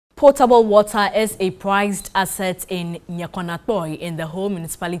Potable water is a prized asset in Nyekornapkoe in the whole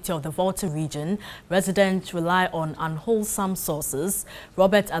municipality of the Volta region. Residents rely on unwholesome sources.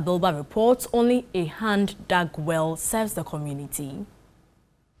 Robert Abilba reports only a hand-dug well serves the community.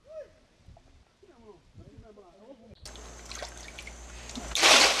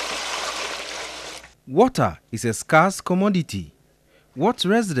 Water is a scarce commodity. What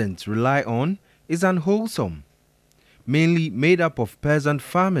residents rely on is unwholesome. Mainly made up of peasant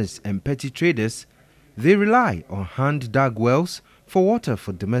farmers and petty traders, they rely on hand-dug wells for water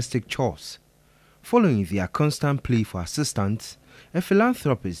for domestic chores. Following their constant plea for assistance, a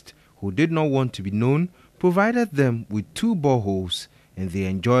philanthropist who did not want to be known provided them with 2 boreholes, and they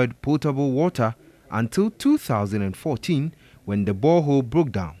enjoyed potable water until 2014 when the borehole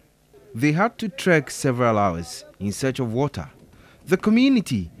broke down. They had to trek several hours in search of water. The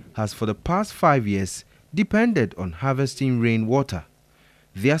community has for the past 5 years depended on harvesting rainwater.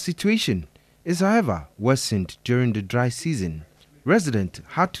 Their situation is, however, worsened during the dry season. Residents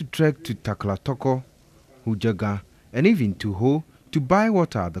had to trek to Taklattoko, Hujaga, and even to Ho to buy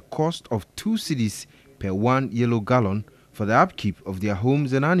water at the cost of 2 cedis per 1 yellow gallon for the upkeep of their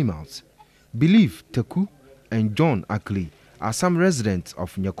homes and animals. Believe Teku and John Akli are some residents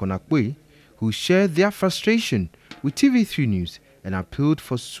of Nyekornapkoe who shared their frustration with TV3 News and appealed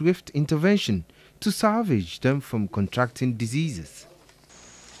for swift intervention to salvage them from contracting diseases.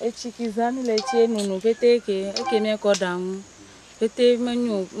 The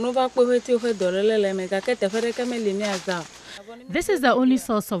This is the only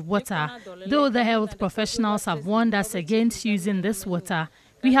source of water. Though the health professionals have warned us against using this water,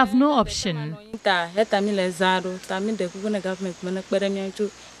 we have no option.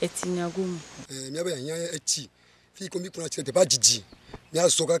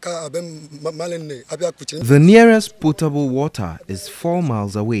 The nearest potable water is 4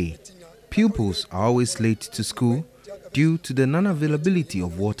 miles away. Pupils are always late to school due to the non-availability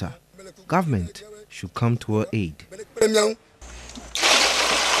of water. Government should come to our aid.